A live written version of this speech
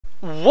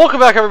Welcome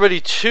back, everybody,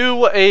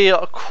 to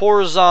a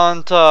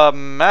Coruscant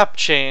map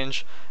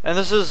change, and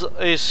this is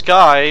a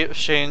sky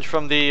change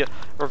from the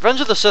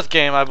Revenge of the Sith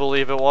game, I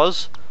believe it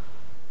was.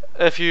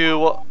 If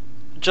you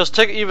just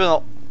take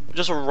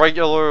just a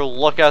regular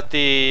look at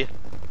the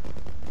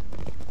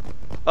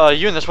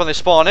units when they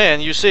spawn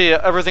in, you see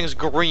everything's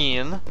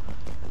green,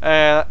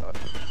 and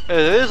it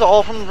is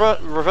all from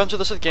Revenge of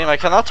the Sith game. I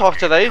cannot talk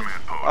today.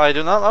 I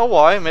do not know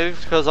why. Maybe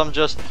because I'm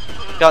just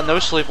got no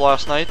sleep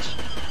last night.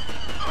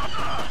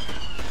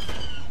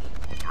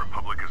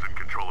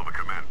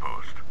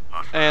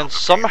 And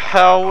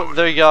somehow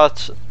they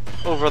got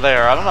over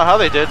there. I don't know how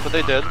they did, but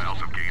they did.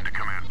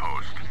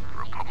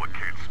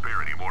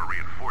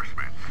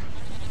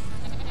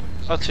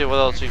 Let's see what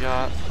else you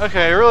got.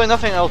 Okay, really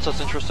nothing else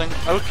that's interesting.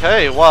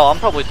 Okay, well, I'm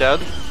probably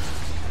dead.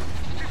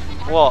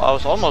 Well, I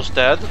was almost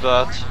dead,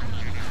 but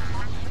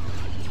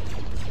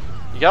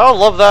you gotta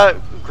love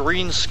that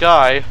green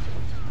sky.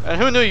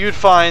 And who knew you'd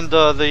find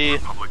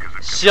the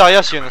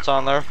CIS units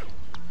on there?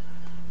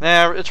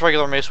 Nah, it's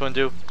regular Mace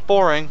Windu.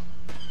 Boring.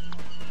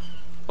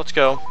 Let's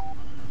go.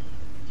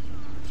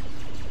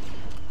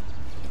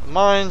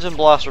 Mines and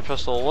blaster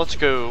pistol. Let's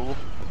go.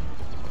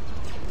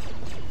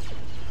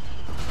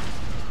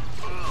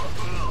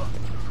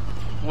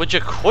 Would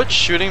you quit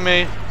shooting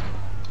me?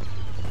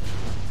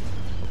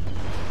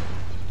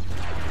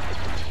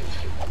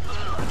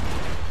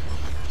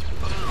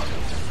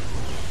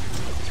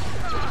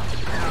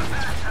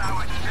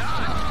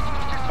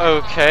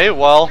 Okay,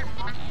 well,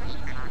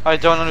 I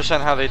don't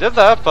understand how they did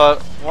that,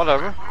 but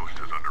whatever.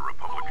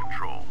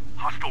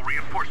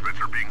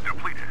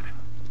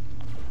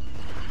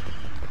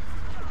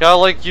 Gotta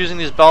like using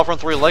these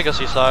Battlefront 3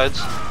 Legacy sides.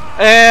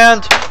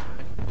 And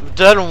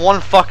dead in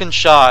one fucking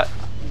shot.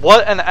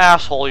 What an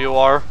asshole you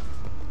are.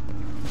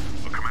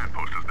 The command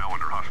post is now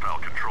under hostile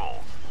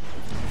control.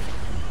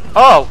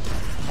 Oh!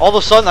 All of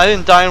a sudden I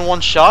didn't die in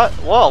one shot?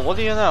 Well, what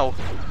do you know?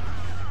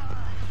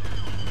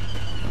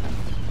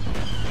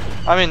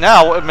 I mean,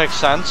 now it makes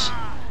sense.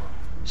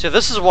 See,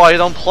 this is why you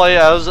don't play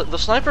as the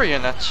sniper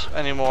unit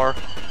anymore.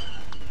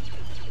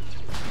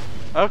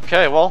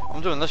 Okay, well, I'm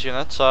doing this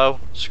unit,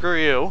 so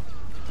screw you.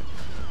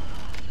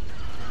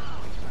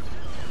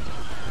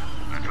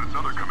 That's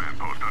another command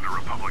post under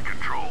Republic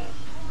control.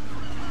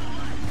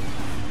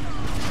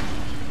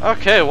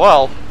 Okay,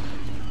 well.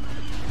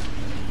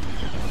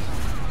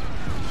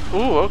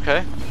 Ooh,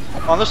 okay.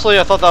 Honestly,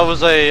 I thought that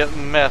was a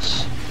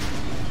miss.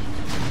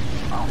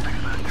 I'll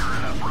fix that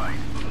turret up right.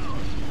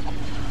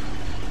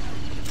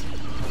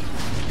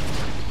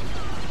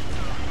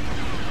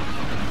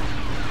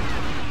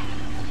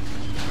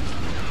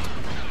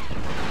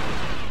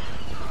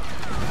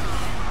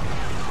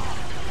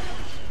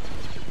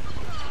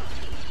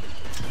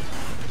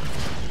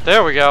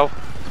 There we go.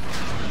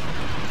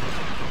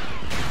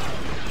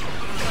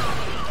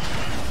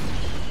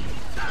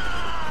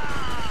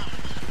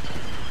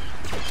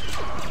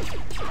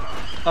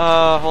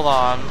 Hold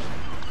on.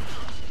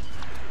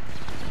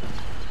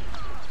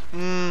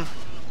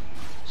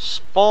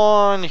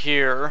 Spawn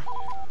here.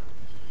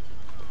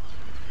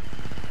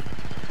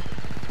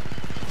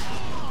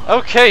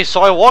 Okay,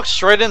 so I walked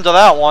straight into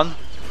that one.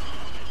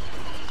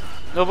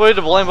 Nobody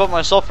to blame but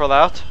myself for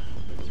that.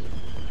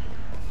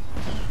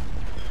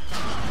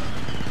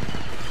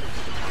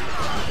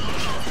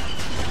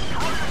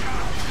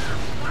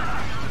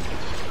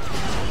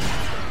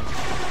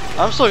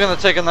 I'm still gonna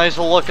take a nice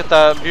look at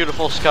that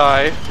beautiful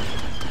sky.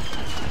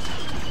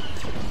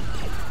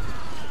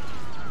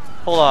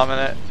 Hold on a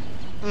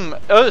minute.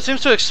 Oh, it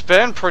seems to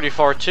expand pretty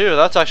far too.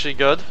 That's actually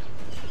good.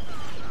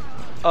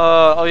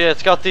 Oh yeah,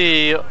 it's got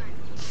the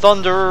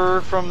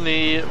thunder from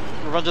the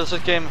Revenge of the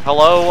Sith game.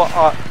 Hello.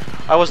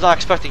 I was not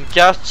expecting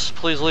guests.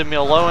 Please leave me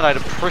alone. I'd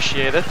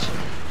appreciate it.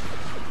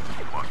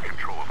 You've lost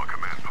control of a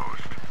command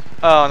post.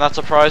 Oh, and that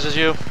surprises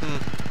you?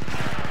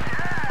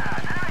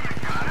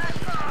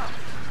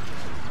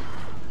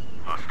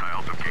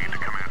 Hostiles have gained a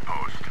command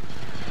post.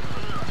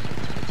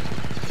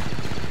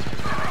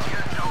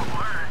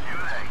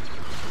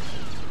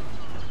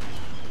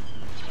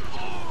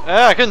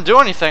 Yeah, I couldn't do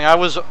anything. I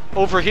was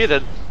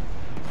overheated.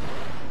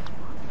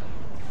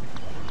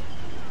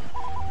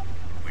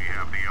 We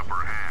have the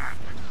upper hand.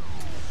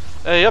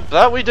 Yep,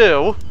 that we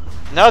do.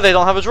 Now they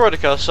don't have a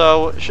droideka,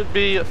 so it should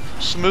be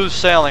smooth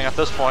sailing at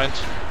this point.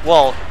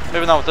 Well,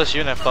 maybe not with this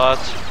unit, but...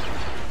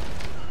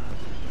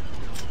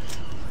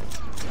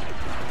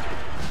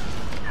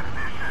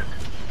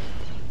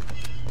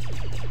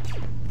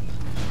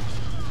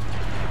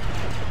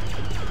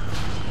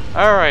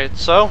 Alright,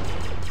 so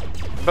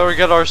better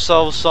get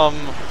ourselves some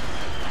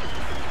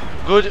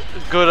good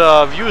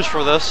views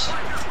for this.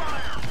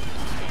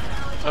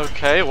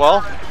 Okay,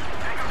 well,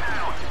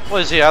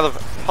 what is he, out of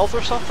health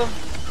or something?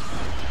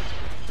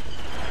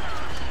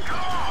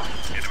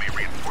 Enemy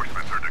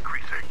reinforcements are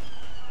decreasing.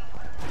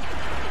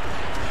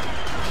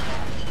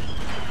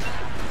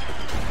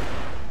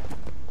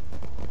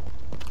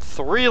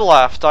 3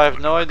 left. I have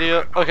no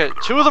idea. Okay,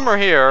 2 of them are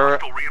here.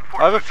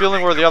 I have a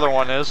feeling where the other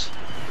one is.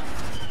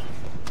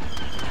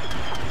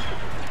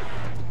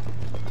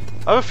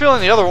 I have a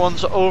feeling the other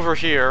one's over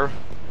here.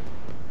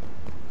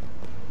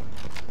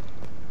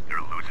 You're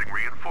losing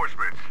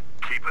reinforcements.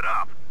 Keep it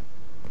up.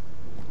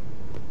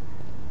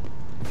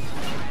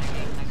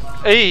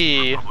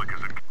 Hey! Republic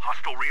is in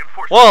hostile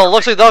reinforcements. Well, it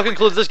looks like that'll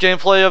conclude this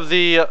gameplay of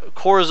the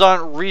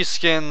Coruscant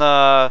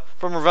reskin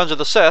from Revenge of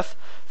the Sith.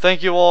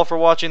 Thank you all for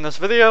watching this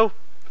video,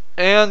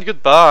 and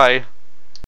goodbye.